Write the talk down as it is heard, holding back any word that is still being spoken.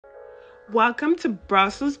Welcome to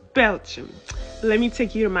Brussels, Belgium. Let me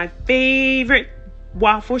take you to my favorite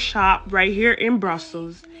waffle shop right here in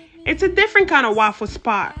Brussels. It's a different kind of waffle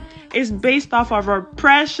spot. It's based off of our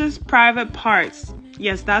precious private parts.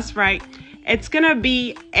 Yes, that's right. It's gonna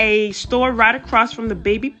be a store right across from the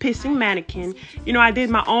baby pissing mannequin. You know, I did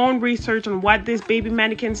my own research on what this baby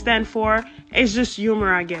mannequin stands for. It's just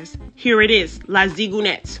humor, I guess. Here it is, La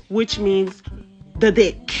Zigounette, which means the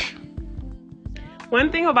dick. One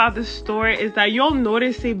thing about the store is that you'll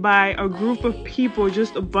notice it by a group of people,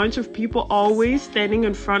 just a bunch of people always standing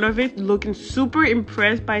in front of it, looking super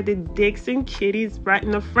impressed by the dicks and kitties right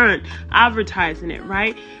in the front, advertising it,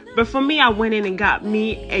 right? But for me, I went in and got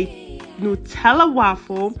me a Nutella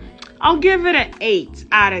waffle. I'll give it an 8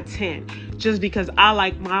 out of 10, just because I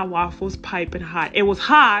like my waffles piping hot. It was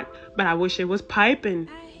hot, but I wish it was piping.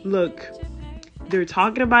 Look. They're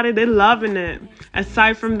talking about it. They're loving it.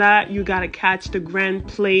 Aside from that, you gotta catch the Grand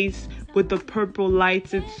Place with the purple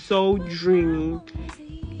lights. It's so dreamy.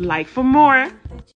 Like for more.